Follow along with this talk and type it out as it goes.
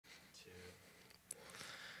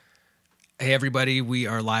Hey, everybody. We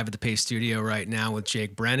are live at the Paste Studio right now with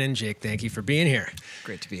Jake Brennan. Jake, thank you for being here.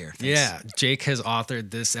 Great to be here. Thanks. Yeah, Jake has authored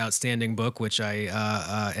this outstanding book, which I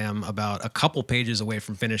am about a couple pages away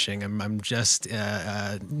from finishing. I'm just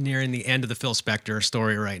nearing the end of the Phil Spector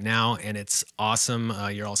story right now, and it's awesome.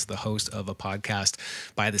 You're also the host of a podcast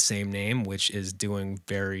by the same name, which is doing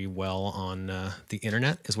very well on the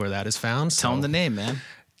internet, is where that is found. Tell them the name, man.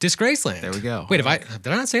 Disgraceland. There we go. Wait, did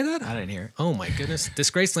I not say that? I didn't hear it. Oh my goodness.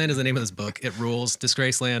 Disgraceland is the name of this book. It rules.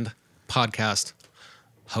 Disgraceland, podcast,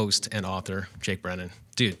 host, and author, Jake Brennan.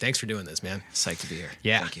 Dude, thanks for doing this, man. Psyched to be here.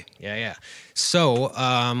 Yeah. Thank you. Yeah. So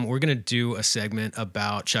we're going to do a segment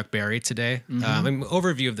about Chuck Berry today. An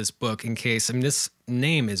overview of this book in case, this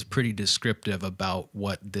name is pretty descriptive about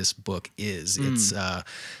what this book is. It's,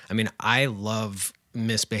 I love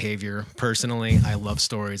misbehavior personally. I love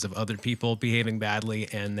stories of other people behaving badly,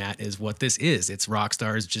 and that is what this is. It's rock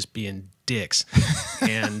stars just being dicks.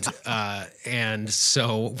 and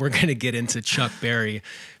so we're going to get into Chuck Berry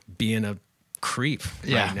being a creep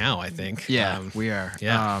right now, I think. Yeah, we are.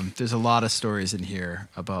 Yeah. There's a lot of stories in here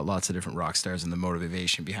about lots of different rock stars and the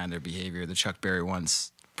motivation behind their behavior. The Chuck Berry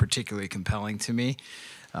one's particularly compelling to me.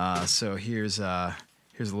 So here's a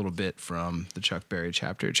little bit from the Chuck Berry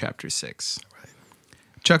chapter 6.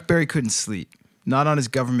 Chuck Berry couldn't sleep, not on his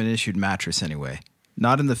government-issued mattress anyway,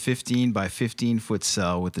 not in the 15 by 15-foot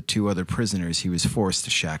cell with the 2 other prisoners he was forced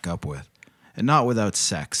to shack up with, and not without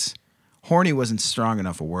sex. Horny wasn't strong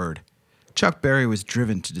enough a word. Chuck Berry was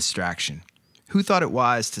driven to distraction. Who thought it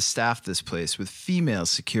wise to staff this place with female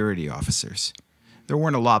security officers? There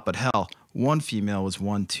weren't a lot, but hell, one female was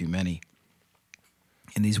one too many.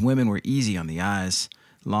 And these women were easy on the eyes.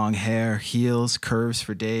 Long hair, heels, curves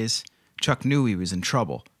for days. Chuck knew he was in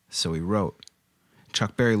trouble, so he wrote.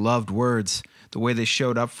 Chuck Berry loved words, the way they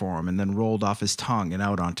showed up for him and then rolled off his tongue and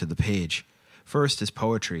out onto the page. First as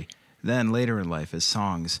poetry, then later in life as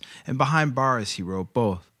songs, and behind bars he wrote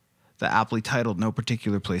both. The aptly titled No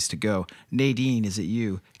Particular Place to Go, Nadine, Is It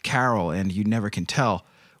You, Carol, and You Never Can Tell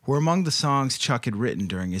were among the songs Chuck had written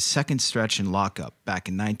during his second stretch in lockup back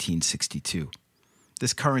in 1962.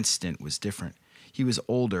 This current stint was different. He was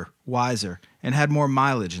older, wiser, and had more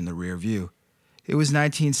mileage in the rear view. It was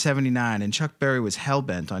 1979, and Chuck Berry was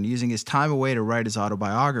hell-bent on using his time away to write his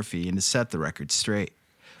autobiography and to set the record straight.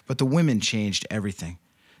 But the women changed everything.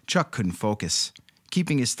 Chuck couldn't focus.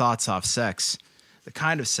 Keeping his thoughts off sex, the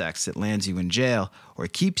kind of sex that lands you in jail or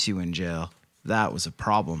keeps you in jail, that was a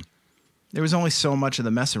problem. There was only so much of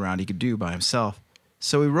the mess around he could do by himself.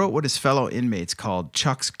 So he wrote what his fellow inmates called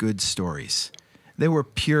Chuck's Good Stories. They were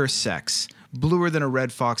pure sex, bluer than a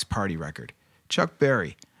Red Fox party record. Chuck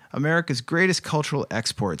Berry, America's greatest cultural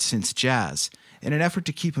export since jazz, in an effort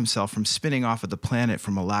to keep himself from spinning off of the planet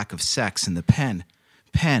from a lack of sex in the pen,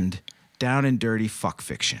 penned down and dirty fuck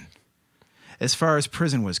fiction. As far as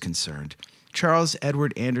prison was concerned, Charles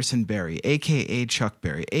Edward Anderson Berry, a.k.a. Chuck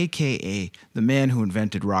Berry, a.k.a. the man who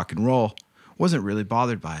invented rock and roll, wasn't really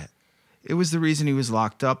bothered by it. It was the reason he was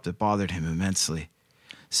locked up that bothered him immensely.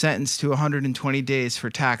 Sentenced to 120 days for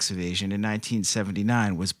tax evasion in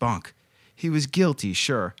 1979 was bunk. He was guilty,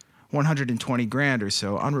 sure. 120 grand or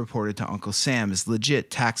so unreported to Uncle Sam is legit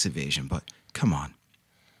tax evasion, but come on.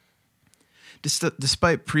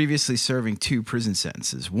 Despite previously serving 2 prison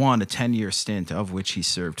sentences, one a 10-year stint of which he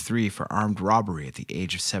served 3 for armed robbery at the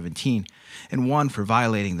age of 17, and 1 for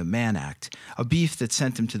violating the Mann Act, a beef that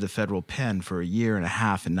sent him to the federal pen for a year and a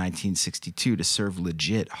half in 1962 to serve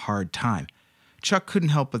legit hard time, Chuck couldn't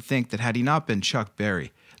help but think that had he not been Chuck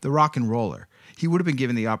Berry, the rock and roller, he would have been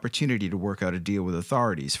given the opportunity to work out a deal with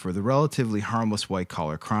authorities for the relatively harmless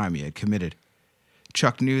white-collar crime he had committed.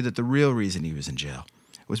 Chuck knew that the real reason he was in jail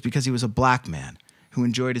was because he was a black man who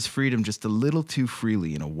enjoyed his freedom just a little too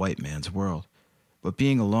freely in a white man's world. But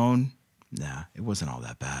being alone, it wasn't all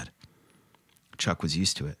that bad. Chuck was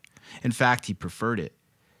used to it. In fact, he preferred it.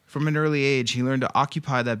 From an early age, he learned to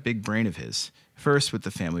occupy that big brain of his, first with the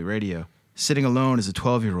family radio, sitting alone as a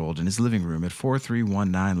 12-year-old in his living room at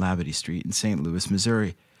 4319 Labadie Street in St. Louis,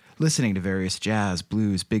 Missouri, listening to various jazz,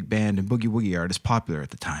 blues, big band, and boogie-woogie artists popular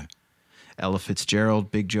at the time. Ella Fitzgerald,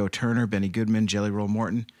 Big Joe Turner, Benny Goodman, Jelly Roll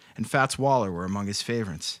Morton, and Fats Waller were among his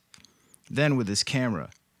favorites. Then with his camera,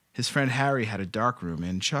 his friend Harry had a darkroom,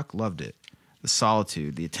 and Chuck loved it. The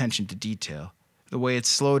solitude, the attention to detail, the way it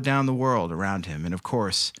slowed down the world around him, and of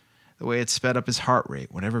course, the way it sped up his heart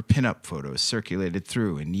rate whenever pin-up photos circulated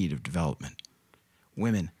through in need of development.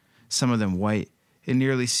 Women, some of them white, in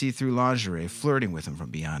nearly see-through lingerie, flirting with him from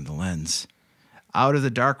behind the lens. Out of the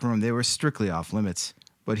darkroom, they were strictly off-limits,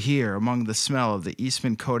 but here, among the smell of the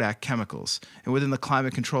Eastman Kodak chemicals, and within the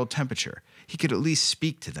climate-controlled temperature, he could at least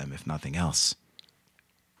speak to them, if nothing else.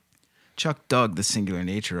 Chuck dug the singular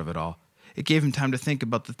nature of it all. It gave him time to think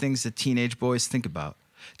about the things that teenage boys think about,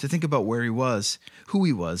 to think about where he was, who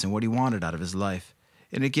he was, and what he wanted out of his life.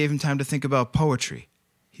 And it gave him time to think about poetry.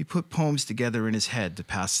 He put poems together in his head to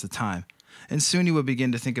pass the time, and soon he would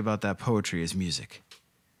begin to think about that poetry as music.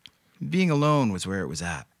 Being alone was where it was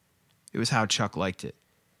at. It was how Chuck liked it.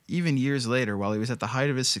 Even years later, while he was at the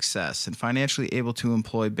height of his success and financially able to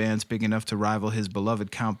employ bands big enough to rival his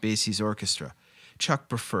beloved Count Basie's orchestra,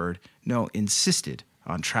 Chuck insisted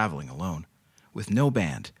on traveling alone, with no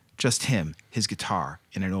band, just him, his guitar,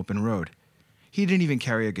 and an open road. He didn't even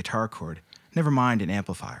carry a guitar cord, never mind an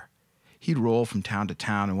amplifier. He'd roll from town to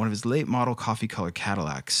town in one of his late-model coffee-colored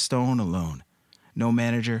Cadillacs, stone alone. No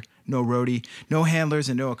manager, no roadie, no handlers,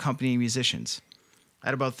 and no accompanying musicians.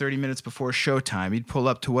 At about 30 minutes before showtime, he'd pull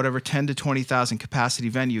up to whatever 10 to 20,000 capacity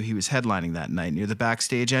venue he was headlining that night near the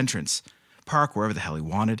backstage entrance, park wherever the hell he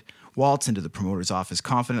wanted, waltz into the promoter's office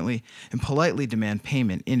confidently, and politely demand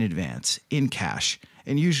payment in advance, in cash,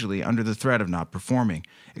 and usually under the threat of not performing,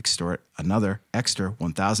 extort another extra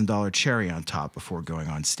 $1,000 cherry on top before going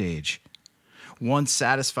on stage. Once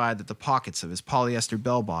satisfied that the pockets of his polyester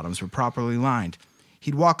bell-bottoms were properly lined,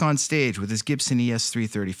 he'd walk on stage with his Gibson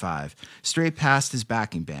ES-335, straight past his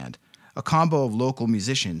backing band, a combo of local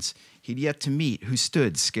musicians he'd yet to meet who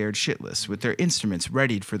stood scared shitless with their instruments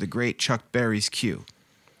readied for the great Chuck Berry's cue.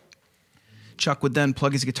 Chuck would then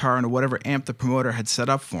plug his guitar into whatever amp the promoter had set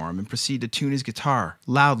up for him and proceed to tune his guitar,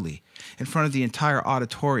 loudly, in front of the entire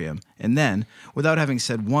auditorium, and then, without having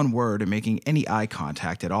said one word or making any eye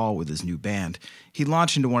contact at all with his new band, he'd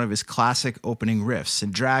launch into one of his classic opening riffs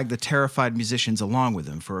and drag the terrified musicians along with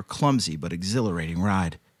him for a clumsy but exhilarating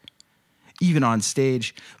ride. Even on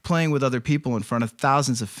stage, playing with other people in front of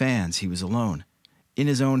thousands of fans, he was alone, in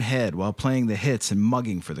his own head while playing the hits and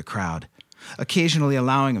mugging for the crowd, occasionally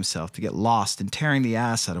allowing himself to get lost and tearing the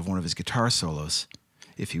ass out of one of his guitar solos.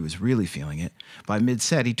 If he was really feeling it, by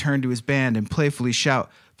mid-set he'd turn to his band and playfully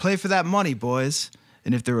shout, "Play for that money, boys!"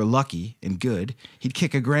 And if they were lucky and good, he'd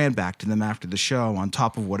kick $1,000 back to them after the show on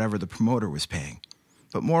top of whatever the promoter was paying.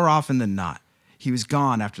 But more often than not, he was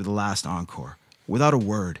gone after the last encore, without a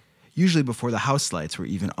word, usually before the house lights were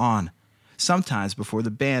even on, sometimes before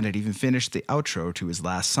the band had even finished the outro to his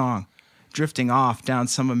last song, drifting off down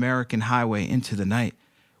some American highway into the night,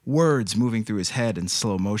 words moving through his head in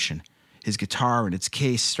slow motion, his guitar and its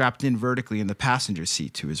case strapped in vertically in the passenger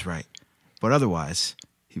seat to his right. But otherwise,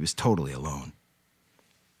 he was totally alone.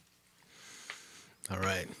 All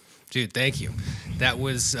right. Dude, thank you. That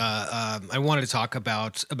was I wanted to talk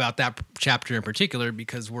about that chapter in particular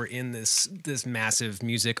because we're in this massive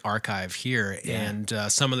music archive here, and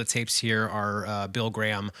some of the tapes here are Bill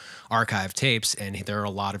Graham archive tapes, and there are a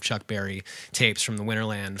lot of Chuck Berry tapes from the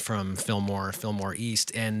Winterland, from Fillmore East,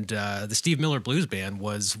 and the Steve Miller Blues Band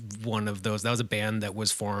was one of those. That was a band that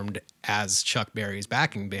was formed as Chuck Berry's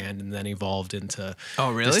backing band, and then evolved into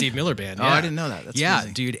the Steve Miller Band. Oh, I didn't know that. That's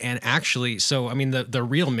amazing. Dude, and actually, so I mean, the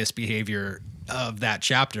real misbehavior of that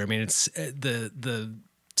chapter, I mean, it's the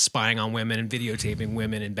spying on women and videotaping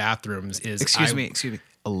women in bathrooms is excuse me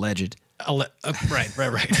alleged. Right.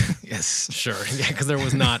 Yes, sure. Yeah, because there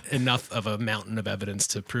was not enough of a mountain of evidence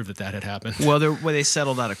to prove that had happened. Well, they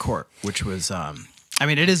settled out of court, which was I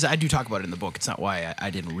mean, it is. I do talk about it in the book. It's not why I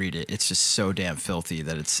didn't read it. It's just so damn filthy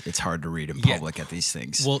that it's hard to read in public at these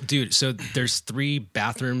things. Well, dude, so there's 3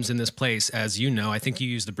 bathrooms in this place, as you know. I think you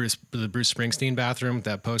used the Bruce Springsteen bathroom with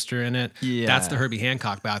that poster in it. Yeah, that's the Herbie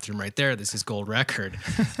Hancock bathroom right there. This is gold record.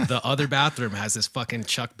 The other bathroom has this fucking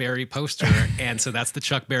Chuck Berry poster, and so that's the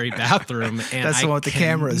Chuck Berry bathroom. And that's the one with the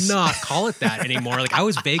cameras. Not call it that anymore. Like, I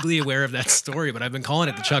was vaguely aware of that story, but I've been calling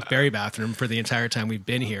it the Chuck Berry bathroom for the entire time we've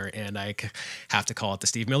been here, and I have to call it the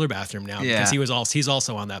Steve Miller bathroom now because he's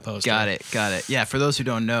also on that poster. Got it. Yeah, for those who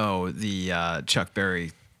don't know, the Chuck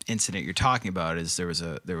Berry incident you're talking about is there was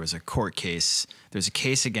a court case. There's a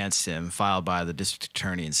case against him filed by the district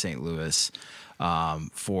attorney in St. Louis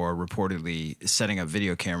for reportedly setting up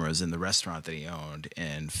video cameras in the restaurant that he owned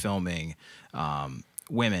and filming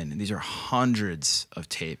women. And these are hundreds of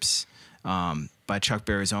tapes. By Chuck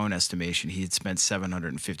Berry's own estimation, he had spent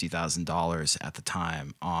 $750,000 at the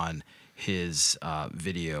time on his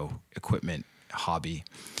video equipment hobby.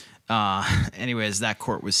 Anyways, that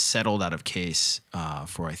court was settled out of case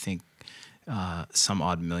for, I think, some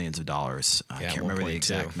odd millions of dollars. I can't remember the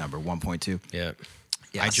exact number. 1.2. Yeah.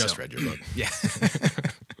 I just read your book. Yeah.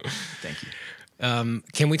 Thank you.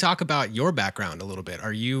 Can we talk about your background a little bit?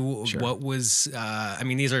 Are you, Sure. what was, I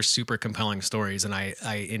mean, these are super compelling stories and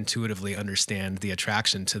I intuitively understand the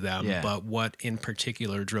attraction to them, Yeah. but what in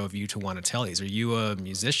particular drove you to want to tell these? Are you a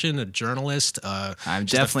musician, a journalist, I'm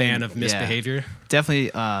just definitely a fan of misbehavior?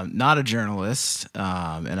 Definitely not a journalist,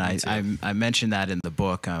 and too. I mentioned that in the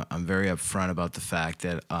book. I'm very upfront about the fact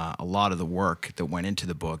that a lot of the work that went into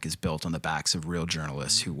the book is built on the backs of real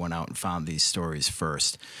journalists who went out and found these stories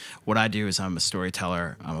first. What I do is I'm a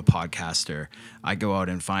storyteller, I'm a podcaster. I go out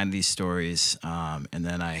and find these stories, and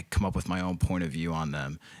then I come up with my own point of view on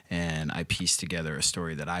them, and I piece together a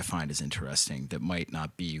story that I find is interesting that might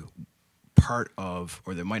not be part of,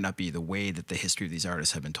 or that might not be the way that the history of these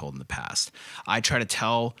artists have been told in the past. I try to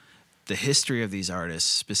tell the history of these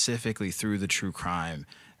artists specifically through the true crime,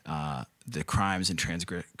 the crimes and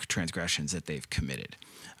transgressions that they've committed.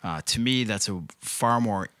 To me, that's a far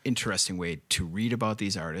more interesting way to read about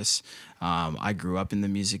these artists. I grew up in the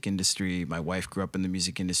music industry. My wife grew up in the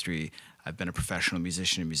music industry. I've been a professional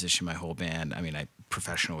musician my whole band. I mean,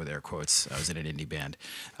 professional with air quotes. I was in an indie band.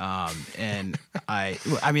 And I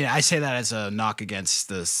say that as a knock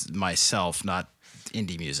against myself, not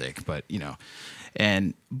indie music, but you know.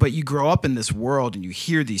 But you grow up in this world and you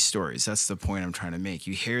hear these stories. That's the point I'm trying to make.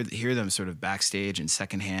 You hear them sort of backstage and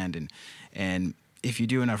secondhand, and if you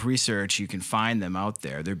do enough research, you can find them out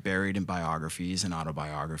there. They're buried in biographies and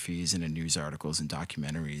autobiographies and in news articles and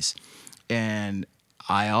documentaries. And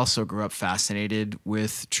I also grew up fascinated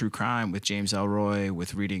with true crime, with James Ellroy,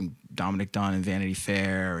 with reading Dominic Dunn and Vanity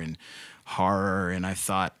Fair and horror. And I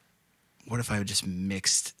thought, what if I just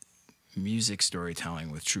mixed music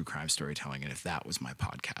storytelling with true crime storytelling, and if that was my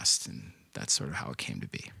podcast? And that's sort of how it came to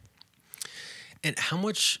be. And how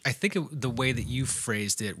much, I think the way that you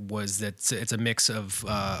phrased it was that it's a mix of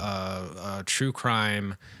true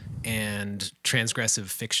crime and transgressive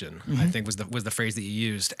fiction, I think was the phrase that you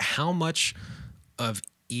used. How much of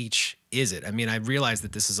each is it? I mean, I realize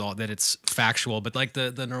that this is all, that it's factual, but like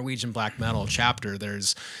the Norwegian black metal chapter,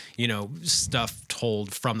 there's, you know, stuff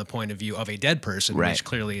told from the point of view of a dead person, Right. which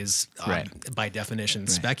clearly is by definition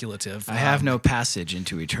speculative. I have no passage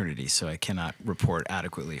into eternity, so I cannot report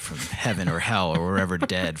adequately from heaven or hell or wherever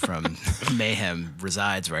dead from mayhem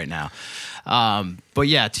resides right now. But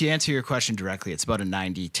yeah, to answer your question directly, it's about a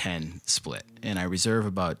 90-10 split. And I reserve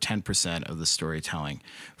about 10% of the storytelling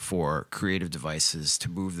for creative devices to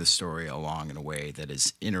move the story along in a way that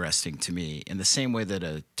is interesting to me, in the same way that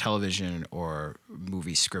a television or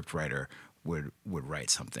movie script writer would write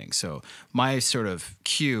something. So my sort of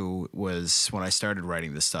cue was, when I started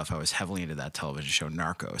writing this stuff, I was heavily into that television show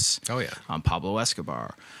Narcos. Oh yeah. On Pablo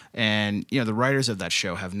Escobar. And you know, the writers of that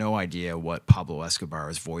show have no idea what Pablo Escobar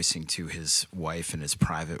is voicing to his wife in his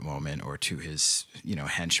private moment, or to his, you know,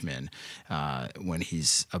 henchmen when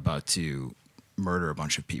he's about to murder a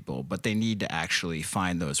bunch of people. But they need to actually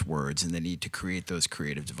find those words, and they need to create those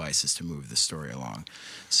creative devices to move the story along.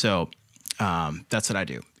 So that's what I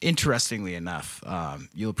do. Interestingly enough,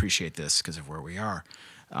 you'll appreciate this because of where we are.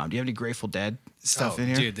 Do you have any Grateful Dead stuff in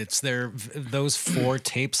here? Dude, it's those 4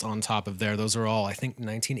 tapes on top of there. Those are all, I think,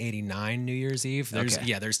 1989 New Year's Eve.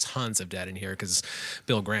 There's tons of Dead in here because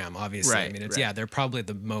Bill Graham, obviously. Right, I mean, right. they're probably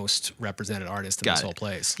the most represented artist in this whole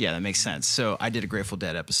place. Yeah, that makes sense. So I did a Grateful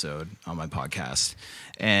Dead episode on my podcast,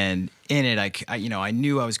 and in it, I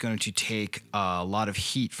knew I was going to take a lot of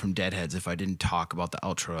heat from Deadheads if I didn't talk about the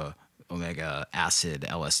ultra omega acid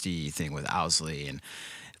LSD thing with Owsley, and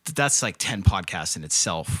that's like 10 podcasts in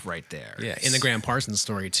itself right there. Yeah, in the Graham Parsons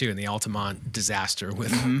story too, in the Altamont disaster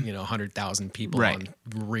with 100,000 people on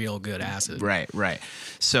real good acid. Right.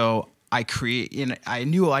 So I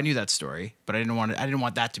knew that story, but I didn't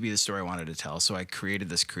want that to be the story I wanted to tell. So I created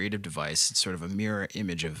this creative device. It's sort of a mirror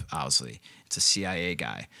image of Owsley. It's a CIA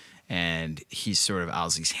guy, and he's sort of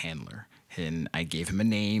Owsley's handler. And I gave him a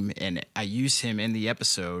name, and I used him in the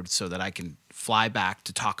episode so that I can fly back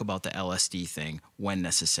to talk about the LSD thing when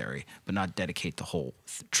necessary, but not dedicate the whole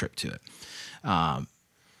trip to it.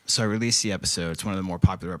 So I released the episode. It's one of the more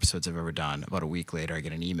popular episodes I've ever done. About a week later, I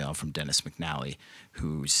get an email from Dennis McNally,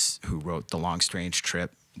 who wrote The Long Strange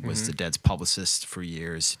Trip, was the Dead's publicist for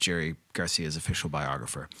years, Jerry Garcia's official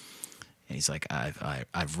biographer. And he's like,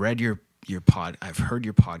 I've read your pod, I've heard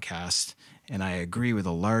your podcast, and I agree with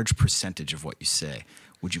a large percentage of what you say.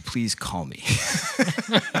 Would you please call me?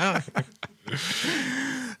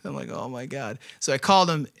 I'm like, oh my God. So I called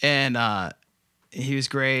him, and he was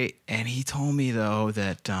great. And he told me, though,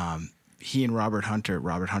 that he and Robert Hunter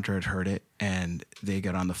had heard it, and they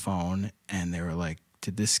got on the phone, and they were like,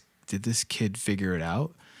 did this kid figure it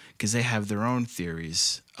out? Because they have their own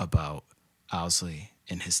theories about Owsley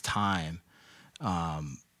and his time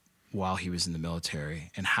while he was in the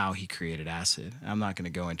military and how he created acid. I'm not going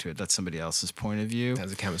to go into it. That's somebody else's point of view.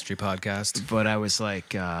 That's a chemistry podcast. But I was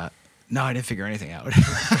like, no, I didn't figure anything out.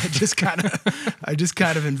 I just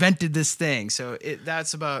kind of invented this thing. So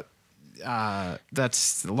that's about,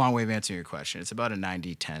 that's a long way of answering your question. It's about a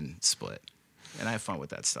 90-10 split. And I have fun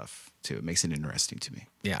with that stuff too. It makes it interesting to me.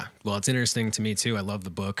 Yeah. Well, it's interesting to me too. I love the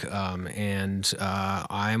book. And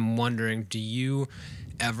I'm wondering, do you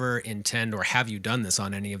ever intend, or have you done this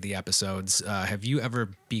on any of the episodes? Have you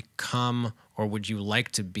ever become, or would you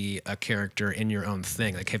like to be a character in your own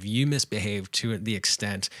thing? Like, have you misbehaved to the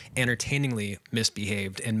extent, entertainingly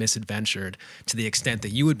misbehaved and misadventured to the extent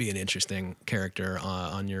that you would be an interesting character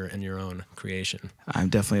in your own creation? I'm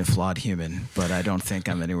definitely a flawed human, but I don't think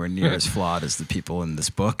I'm anywhere near as flawed as the people in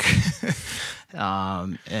this book.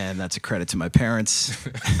 And that's a credit to my parents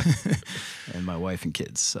and my wife and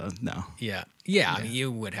kids. So no. Yeah. I mean,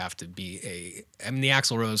 you would have to be the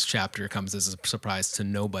Axl Rose chapter comes as a surprise to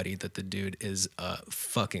nobody that the dude is a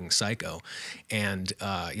fucking psycho. And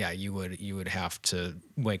you would have to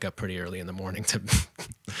wake up pretty early in the morning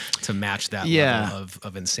to match that level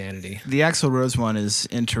of insanity. The Axl Rose one is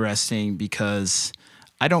interesting because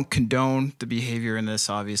I don't condone the behavior in this,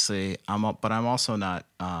 obviously, but I'm also not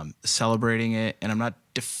celebrating it, and I'm not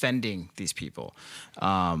defending these people.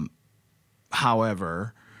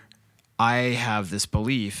 However, I have this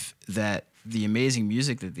belief that the amazing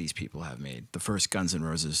music that these people have made, the first Guns N'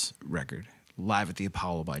 Roses record, Live at the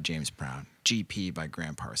Apollo by James Brown, GP by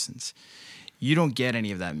Graham Parsons, you don't get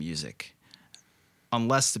any of that music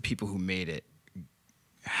unless the people who made it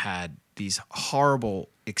had these horrible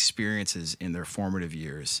experiences in their formative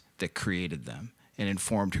years that created them and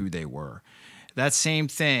informed who they were. That same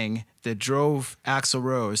thing that drove Axl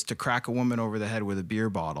Rose to crack a woman over the head with a beer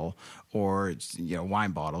bottle or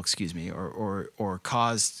wine bottle, excuse me, or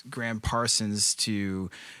caused Graham Parsons to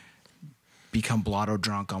become blotto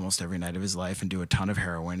drunk almost every night of his life and do a ton of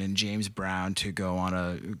heroin, and James Brown to go on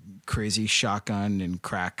a crazy shotgun and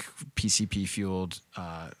crack PCP-fueled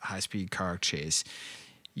high-speed car chase.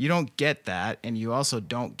 You don't get that, and you also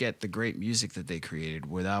don't get the great music that they created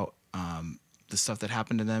without the stuff that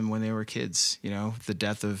happened to them when they were kids. The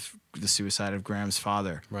death of the suicide of Graham's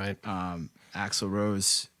father. Right. Axl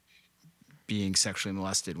Rose being sexually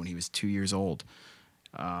molested when he was 2 years old.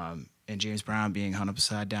 And James Brown being hung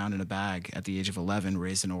upside down in a bag at the age of 11,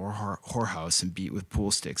 raised in a whorehouse and beat with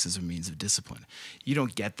pool sticks as a means of discipline. You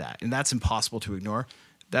don't get that, and that's impossible to ignore.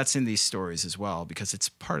 That's in these stories as well because it's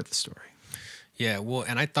part of the story. Yeah, well,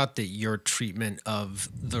 and I thought that your treatment of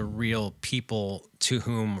the real people to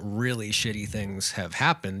whom really shitty things have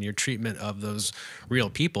happened, your treatment of those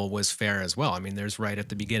real people was fair as well. I mean, there's right at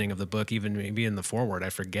the beginning of the book, even maybe in the foreword,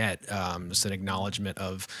 I forget, just an acknowledgement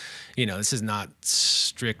of, this is not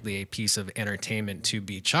strictly a piece of entertainment to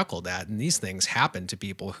be chuckled at. And these things happen to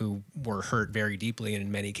people who were hurt very deeply and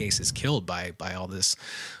in many cases killed by all this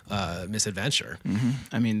misadventure. Mm-hmm.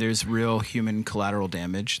 I mean, there's real human collateral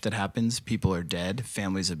damage that happens. People are dead.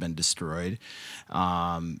 Families have been destroyed.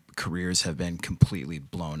 Careers have been completely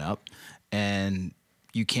blown up, and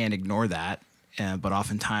you can't ignore that. But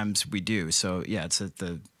oftentimes we do. So yeah, it's at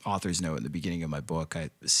the author's note at the beginning of my book. I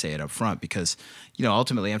say it up front because,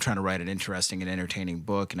 ultimately I'm trying to write an interesting and entertaining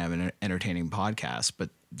book and have an entertaining podcast, but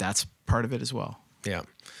that's part of it as well. Yeah.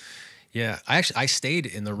 Yeah, I stayed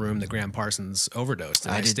in the room that Graham Parsons overdosed.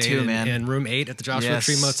 I did stayed too, man. In room 8 at the Joshua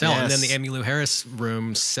Tree Motel, yes. And then the Emmylou Harris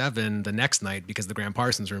room 7 the next night because the Graham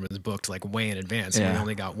Parsons room is booked like way in advance. So we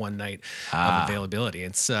only got one night of availability.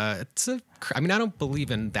 I don't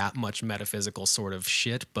believe in that much metaphysical sort of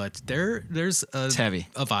shit, but there's it's heavy.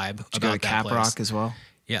 A vibe Did you about go to that Cap place. Rock as well?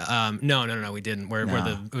 Yeah. No, we didn't.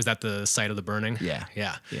 Was that the site of the burning? Yeah.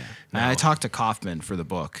 Yeah. No. I talked to Kaufman for the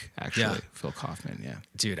book, actually. Yeah. Phil Kaufman, yeah.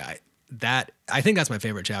 Dude, I think that's my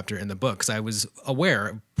favorite chapter in the book because I was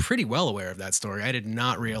pretty well aware of that story. I did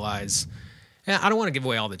not realize. I don't want to give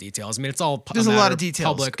away all the details. I mean, it's all there's a lot of details.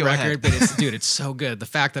 Public Go record, ahead. But it's so good. The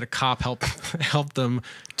fact that a cop helped them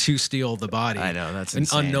to steal the body. I know, that's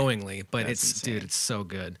insane. Unknowingly, but that's insane. Dude, it's so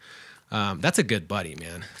good. That's a good buddy,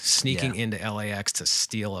 man. Sneaking into LAX to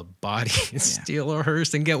steal a body, steal a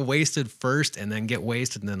hearse, and get wasted first, and then get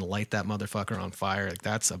wasted, and then light that motherfucker on fire. Like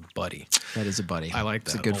that's a buddy. That is a buddy. I like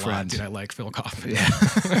that. It's a good friend. Dude, I like Phil Kaufman.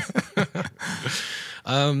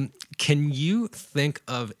 Yeah. Can you think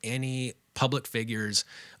of any public figures,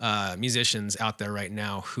 musicians out there right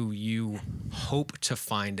now who you hope to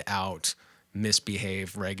find out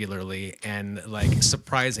misbehave regularly, and like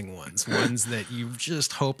surprising ones that you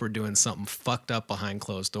just hope are doing something fucked up behind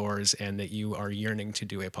closed doors and that you are yearning to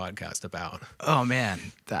do a podcast about? Oh man,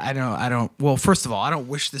 I don't. Well, first of all, I don't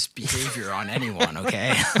wish this behavior on anyone.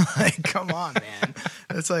 Okay, like come on, man.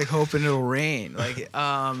 It's like hoping it'll rain. Like,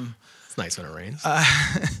 It's nice when it rains.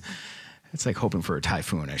 it's like hoping for a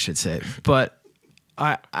typhoon, I should say. But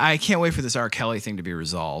I can't wait for this R. Kelly thing to be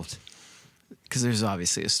resolved, because there's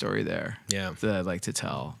obviously a story there. Yeah. That I'd like to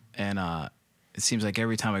tell, and it seems like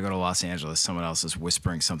every time I go to Los Angeles, someone else is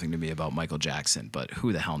whispering something to me about Michael Jackson, but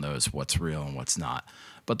who the hell knows what's real and what's not.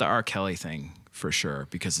 But the R. Kelly thing, for sure,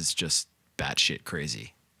 because it's just batshit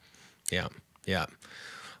crazy. Yeah. Yeah.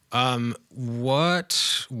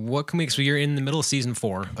 What can we, so you're in the middle of season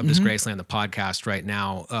 4 of Disgraceland, the podcast right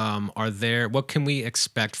now. What can we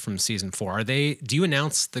expect from season 4? Do you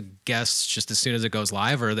announce the guests just as soon as it goes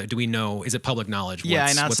live, or do we know, is it public knowledge? Yeah,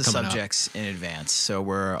 I announced the subjects in advance. So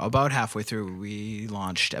we're about halfway through. We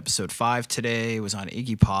launched episode 5 today. It was on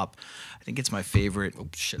Iggy Pop. I think it's my favorite. Oh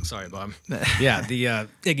shit, sorry, Bob. Yeah, the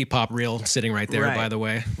Iggy Pop reel sitting right there, by the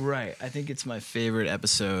way. Right. I think it's my favorite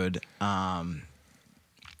episode.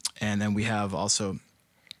 And then we have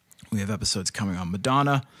episodes coming on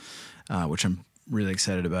Madonna, which I'm really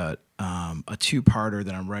excited about. A 2-parter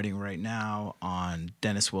that I'm writing right now on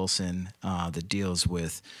Dennis Wilson that deals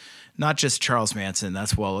with not just Charles Manson,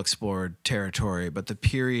 that's well-explored territory, but the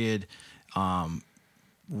period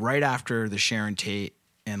right after the Sharon Tate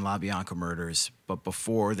and LaBianca murders, but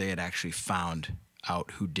before they had actually found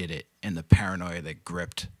out who did it, and the paranoia that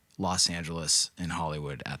gripped Los Angeles and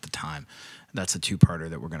Hollywood at the time. That's a 2-parter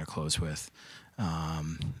that we're going to close with,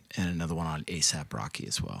 and another one on A$AP Rocky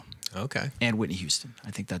as well. Okay. And Whitney Houston.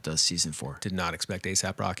 I think that does season 4. Did not expect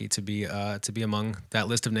A$AP Rocky to be among that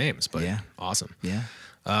list of names, but yeah. Awesome. Yeah.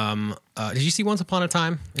 Did you see Once Upon a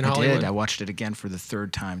Time in Hollywood? I did. I watched it again for the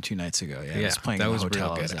 3rd time 2 nights ago. Yeah, I was playing in the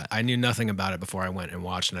hotel I was at. I knew nothing about it before I went and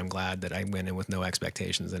watched, and I'm glad that I went in with no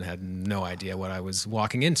expectations and had no idea what I was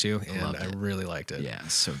walking into, and I really liked it. Yeah,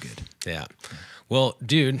 so good. Yeah. Well,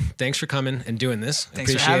 dude, thanks for coming and doing this.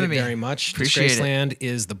 Thanks for having me. Very much. Appreciate Disgraceland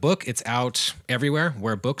is the book. It's out everywhere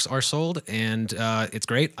where books are sold, and it's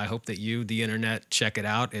great. I hope that you, the internet, check it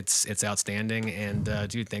out. It's outstanding. And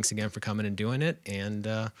dude, thanks again for coming and doing it. And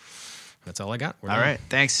that's all I got. All right.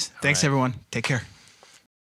 Thanks. Thanks, everyone. Take care.